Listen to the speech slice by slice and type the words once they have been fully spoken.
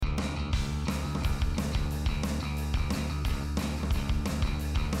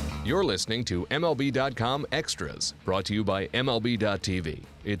You're listening to MLB.com Extras, brought to you by MLB.tv.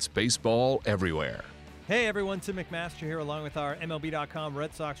 It's baseball everywhere. Hey everyone, Tim McMaster here along with our MLB.com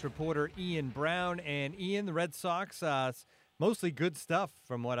Red Sox reporter Ian Browne. And Ian, the Red Sox, mostly good stuff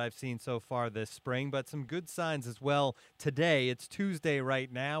from what I've seen so far this spring, but some good signs as well today. It's Tuesday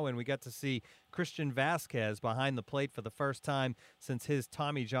right now, and we got to see Christian Vazquez behind the plate for the first time since his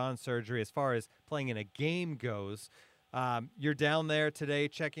Tommy John surgery as far as playing in a game goes. You're down there today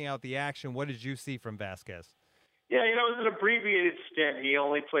checking out the action. What did you see from Vazquez? Yeah, it was an abbreviated stint. He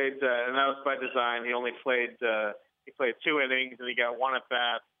only played, and that was by design. He only played 2 innings, and he got 1 at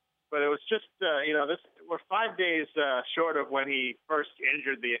bat. But it was just, we're 5 days short of when he first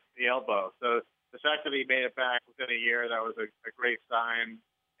injured the elbow. So the fact that he made it back within a year, that was a great sign.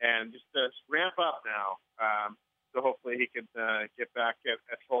 And just ramp up now. So hopefully he could get back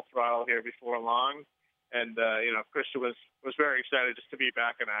at full throttle here before long. And, Christian was very excited just to be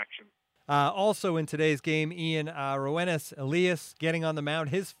back in action. Also in today's game, Ian, Roenis Elias getting on the mound,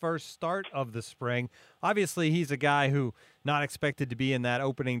 his first start of the spring. Obviously, he's a guy who not expected to be in that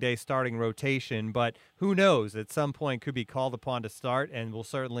opening day starting rotation, but who knows, at some point could be called upon to start and will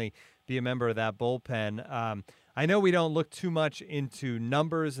certainly be a member of that bullpen. I know we don't look too much into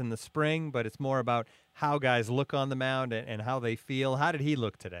numbers in the spring, but it's more about how guys look on the mound and how they feel. How did he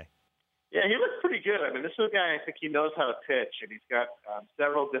look today? Yeah, he looked pretty good. I mean, this is a guy, I think he knows how to pitch, and he's got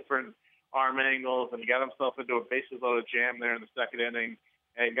several different arm angles, and he got himself into a bases-loaded jam there in the second inning,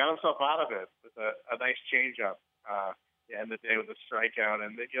 and he got himself out of it with a nice changeup in the day with a strikeout.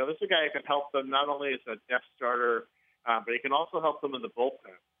 And, this is a guy who can help them not only as a depth starter, but he can also help them in the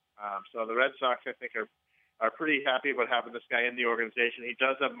bullpen. So the Red Sox, I think, are pretty happy about having this guy in the organization. He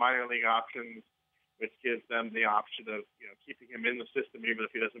does have minor league options, which gives them the option of keeping him in the system even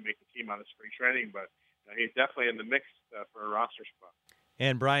if he doesn't make the team on the spring training. But he's definitely in the mix for a roster spot.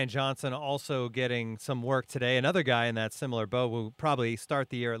 And Brian Johnson also getting some work today. Another guy in that similar boat will probably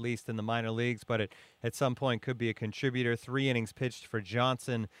start the year at least in the minor leagues, but at some point could be a contributor. 3 innings pitched for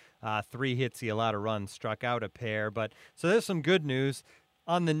Johnson, 3 hits. He allowed a run, struck out a pair. But so there's some good news.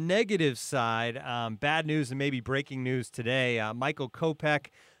 On the negative side, bad news and maybe breaking news today, Michael Kopech,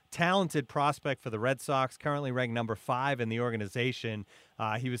 talented prospect for the Red Sox, currently ranked number 5 in the organization.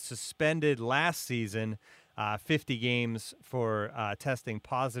 He was suspended last season, 50 games for testing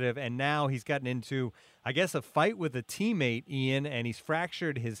positive, and now he's gotten into, I guess, a fight with a teammate, Ian, and he's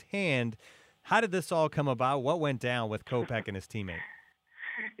fractured his hand. How did this all come about? What went down with Kopech and his teammate?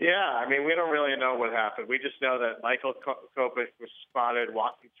 Yeah, I mean, we don't really know what happened. We just know that Michael Kopech was spotted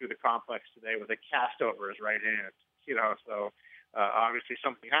walking through the complex today with a cast over his right hand. So obviously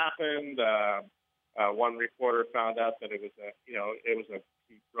something happened. One reporter found out that he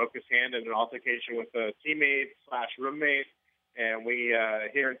broke his hand in an altercation with a teammate/roommate. And we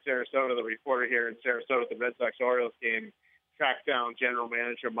here in Sarasota, the reporter here in Sarasota at the Red Sox-Orioles game, tracked down general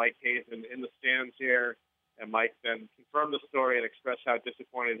manager Mike Hazen in the stands here. And Mike then confirmed the story and expressed how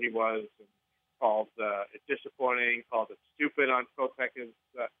disappointed he was, and called it disappointing, called it stupid on Kopech's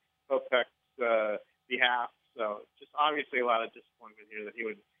behalf. So just obviously a lot of disappointment here that he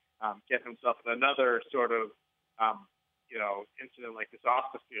would get himself in another sort of, incident like this off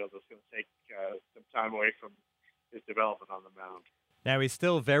the field that's going to take some time away from his development on the mound. Now, he's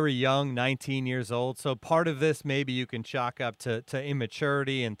still very young, 19 years old, so part of this maybe you can chalk up to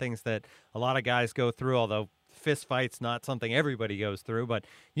immaturity and things that a lot of guys go through, although fist fights not something everybody goes through. But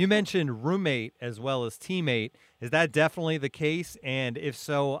you mentioned roommate as well as teammate. Is that definitely the case? And if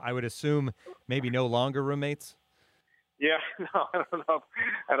so, I would assume maybe no longer roommates? Yeah, no, I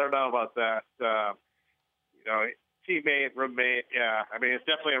don't know about that. Teammate, roommate, yeah. I mean, it's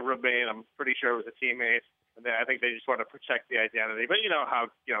definitely a roommate. I'm pretty sure it was a teammate. And I think they just want to protect the identity. But you know how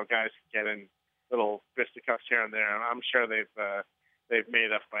guys get in little fisticuffs here and there. I'm sure they've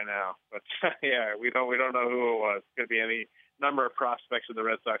made up by now. But yeah, we don't know who it was. It could be any number of prospects in the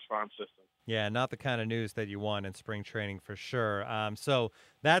Red Sox farm system. Yeah, not the kind of news that you want in spring training for sure. So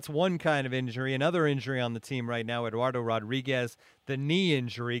that's one kind of injury. Another injury on the team right now, Eduardo Rodriguez, the knee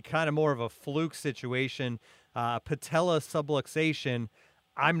injury, kind of more of a fluke situation. Patella subluxation.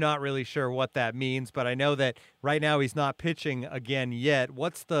 I'm not really sure what that means, but I know that right now he's not pitching again yet.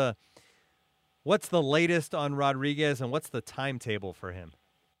 What's the latest on Rodriguez, and what's the timetable for him?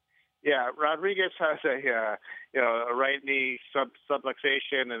 Yeah, Rodriguez has a right knee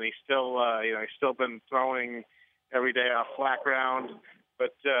subluxation, and he's still been throwing every day off flat ground.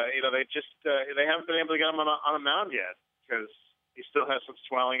 But they haven't been able to get him on a mound yet because he still has some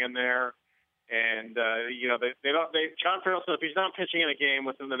swelling in there. And John Farrell said if he's not pitching in a game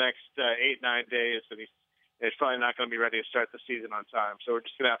within the next 8-9 days, then he's probably not going to be ready to start the season on time. So we're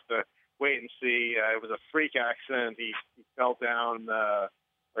just going to have to wait and see. It was a freak accident. He fell down,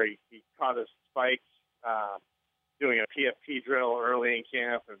 or he caught his spikes doing a PFP drill early in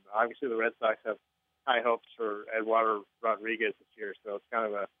camp, and obviously the Red Sox have high hopes for Eduardo Rodriguez this year. So it's kind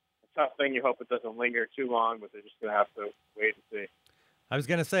of a tough thing. You hope it doesn't linger too long, but they're just going to have to wait and see. I was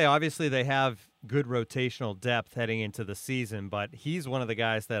going to say, obviously they have good rotational depth heading into the season, but he's one of the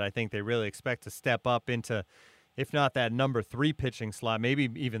guys that I think they really expect to step up into, if not that number 3 pitching slot, maybe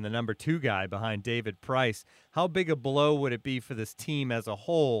even the number 2 guy behind David Price. How big a blow would it be for this team as a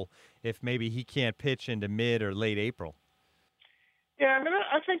whole if maybe he can't pitch into mid or late April? Yeah, I mean,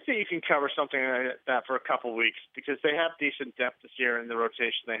 I think that you can cover something like that for a couple of weeks because they have decent depth this year in the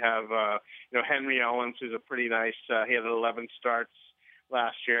rotation. They have, Henry Owens, who's a pretty nice. He had 11 starts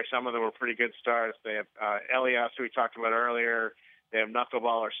last year. Some of them were pretty good starts. They have Elias, who we talked about earlier. They have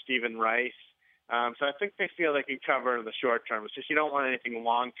knuckleballer Stephen Rice. So I think they feel they can cover in the short term. It's just you don't want anything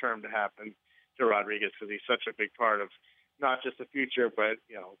long term to happen to Rodriguez because he's such a big part of not just the future, but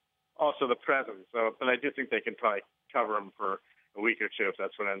also the present. So, but I do think they can probably cover him for a week or two if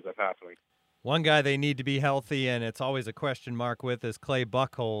that's what ends up happening. One guy they need to be healthy, and it's always a question mark with, is Clay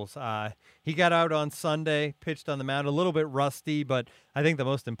Buchholz. He got out on Sunday, pitched on the mound, a little bit rusty, but I think the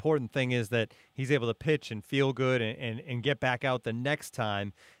most important thing is that he's able to pitch and feel good and get back out the next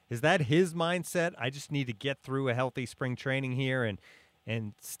time. Is that his mindset? I just need to get through a healthy spring training here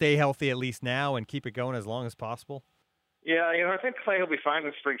and stay healthy at least now and keep it going as long as possible? Yeah, I think Clay will be fine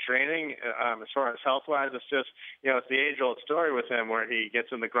with spring training as far as health-wise. It's just, it's the age-old story with him where he gets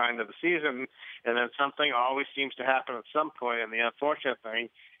in the grind of the season, and then something always seems to happen at some point. And the unfortunate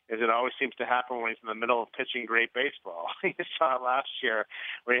thing is it always seems to happen when he's in the middle of pitching great baseball. You saw it last year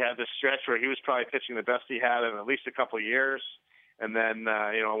where he had this stretch where he was probably pitching the best he had in at least a couple of years. And then,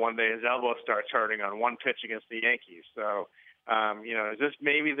 one day his elbow starts hurting on one pitch against the Yankees. So, is this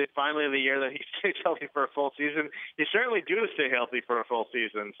maybe finally the year that he stays healthy for a full season? He certainly due to stay healthy for a full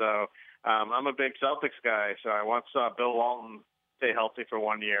season. So I'm a big Celtics guy. So I once saw Bill Walton stay healthy for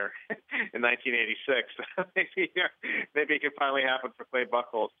 1 year in 1986. Maybe it could finally happen for Clay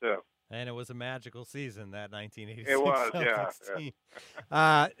Buchholz too. And it was a magical season, that 1986 It was, Celtics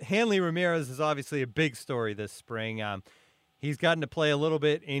team. Hanley Ramirez is obviously a big story this spring. He's gotten to play a little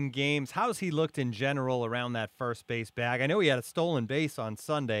bit in games. How's he looked in general around that first base bag? I know he had a stolen base on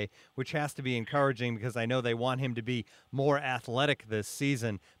Sunday, which has to be encouraging because I know they want him to be more athletic this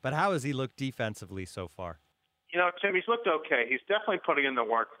season. But how has he looked defensively so far? Tim, he's looked okay. He's definitely putting in the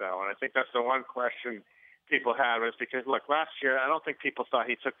work, though, and I think that's the one question people had was because, look, last year I don't think people thought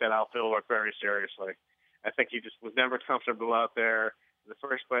he took that outfield work very seriously. I think he just was never comfortable out there in the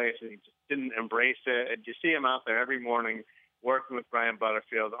first place, and he just didn't embrace it. And you see him out there every morning working with Brian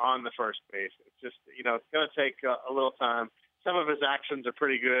Butterfield on the first base. It's just, it's going to take a little time. Some of his actions are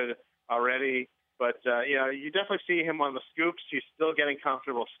pretty good already, but, you definitely see him on the scoops. He's still getting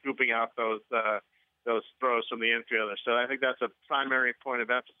comfortable scooping out those throws from the infielder. So I think that's a primary point of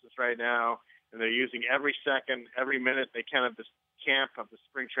emphasis right now, and they're using every second, every minute they can of this camp, of the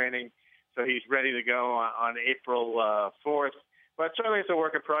spring training. So he's ready to go on April 4th. But certainly it's a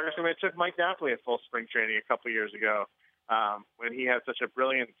work in progress. I mean, it took Mike Napoli at full spring training a couple of years ago. When he had such a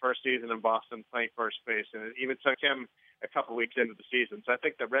brilliant first season in Boston playing first base, and it even took him a couple weeks into the season. So I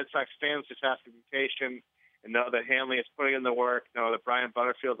think the Red Sox fans just have to be patient and know that Hanley is putting in the work, know that Brian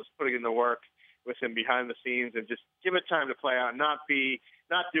Butterfield is putting in the work with him behind the scenes, and just give it time to play out, not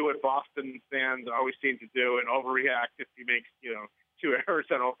do what Boston fans always seem to do and overreact if he makes 2 errors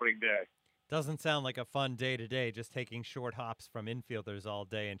on opening day. Doesn't sound like a fun day-to-day, just taking short hops from infielders all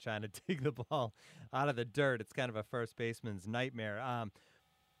day and trying to dig the ball out of the dirt. It's kind of a first baseman's nightmare.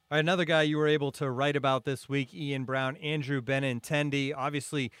 Another guy you were able to write about this week, Ian Browne, Andrew Benintendi,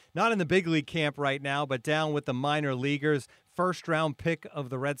 obviously not in the big league camp right now, but down with the minor leaguers. First-round pick of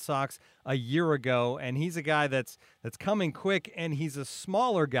the Red Sox a year ago, and he's a guy that's coming quick, and he's a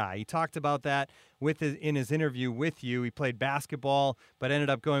smaller guy. He talked about that in his interview with you. He played basketball, but ended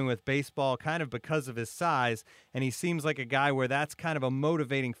up going with baseball kind of because of his size, and he seems like a guy where that's kind of a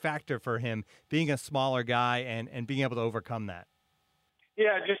motivating factor for him, being a smaller guy and being able to overcome that.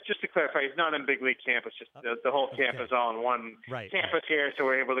 Yeah, just to clarify, he's not in big league camp. It's just the whole camp is all in one campus here, so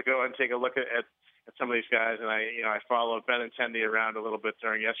we're able to go and take a look at some of these guys. And I followed Benintendi around a little bit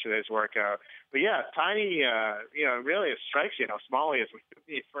during yesterday's workout. But yeah, tiny, really it strikes you how small he is when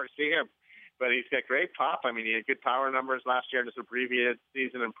you first see him. But he's got great pop. I mean, he had good power numbers last year in his abbreviated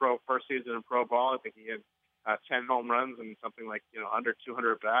first season in pro ball. I think he had 10 home runs and something like under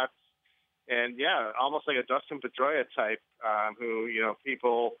 200 bats. And yeah, almost like a Dustin Pedroia type, who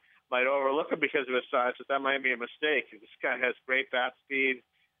people might overlook him because of his size, but that might be a mistake. This guy has great bat speed,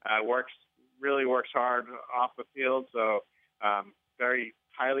 really works hard off the field, so very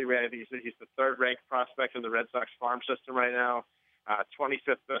highly rated. He's the third-ranked prospect in the Red Sox farm system right now,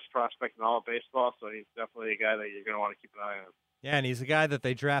 25th best prospect in all of baseball, so he's definitely a guy that you're going to want to keep an eye on. Yeah, and he's a guy that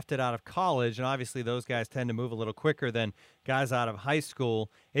they drafted out of college, and obviously those guys tend to move a little quicker than guys out of high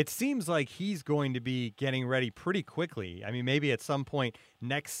school. It seems like he's going to be getting ready pretty quickly. I mean, maybe at some point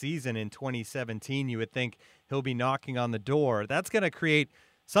next season in 2017, you would think he'll be knocking on the door. That's going to create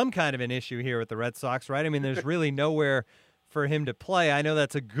some kind of an issue here with the Red Sox, right? I mean, there's really nowhere for him to play. I know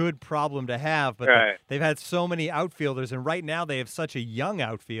that's a good problem to have, but right. They've had so many outfielders, and right now they have such a young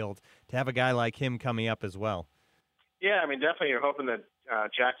outfield to have a guy like him coming up as well. Yeah, I mean, definitely you're hoping that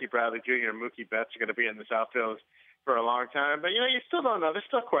Jackie Bradley Jr. and Mookie Betts are going to be in this outfield for a long time. But, you still don't know. There's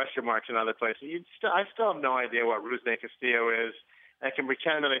still question marks in other places. I still have no idea what Roenis Castillo is. I can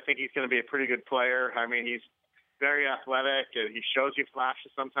pretend that I think he's going to be a pretty good player. I mean, he's very athletic. He shows you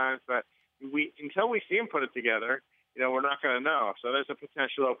flashes sometimes. But until we see him put it together, we're not going to know. So there's a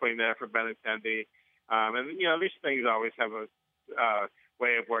potential opening there for Benintendi. And, these things always have a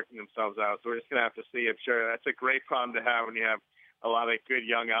way of working themselves out. So we're just going to have to see. I'm sure that's a great problem to have when you have a lot of good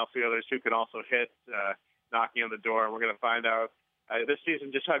young outfielders who can also hit, knocking on the door. And we're going to find out this season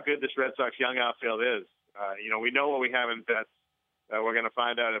just how good this Red Sox young outfield is. We know what we have in Betts. We're going to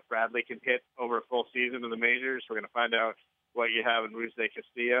find out if Bradley can hit over a full season in the majors. We're going to find out what you have in Roenis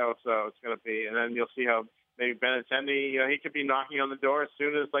Castillo. So it's going to be, and then you'll see how maybe Benintendi, he could be knocking on the door as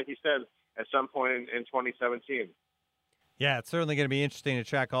soon as, like you said, at some point in 2017. Yeah, it's certainly going to be interesting to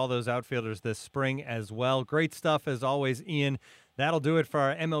track all those outfielders this spring as well. Great stuff as always, Ian. That'll do it for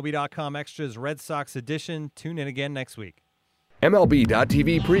our MLB.com Extras Red Sox edition. Tune in again next week.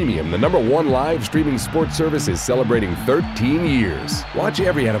 MLB.tv Premium, the #1 live streaming sports service, is celebrating 13 years. Watch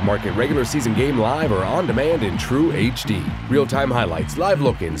every out-of-market regular season game live or on demand in true HD. Real-time highlights, live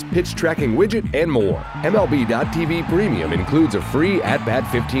look-ins, pitch tracking widget, and more. MLB.tv Premium includes a free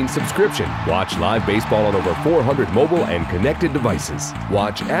At-Bat 15 subscription. Watch live baseball on over 400 mobile and connected devices.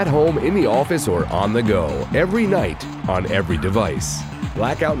 Watch at home, in the office, or on the go every night on every device.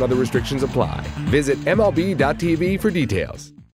 Blackout and other restrictions apply. Visit MLB.tv for details.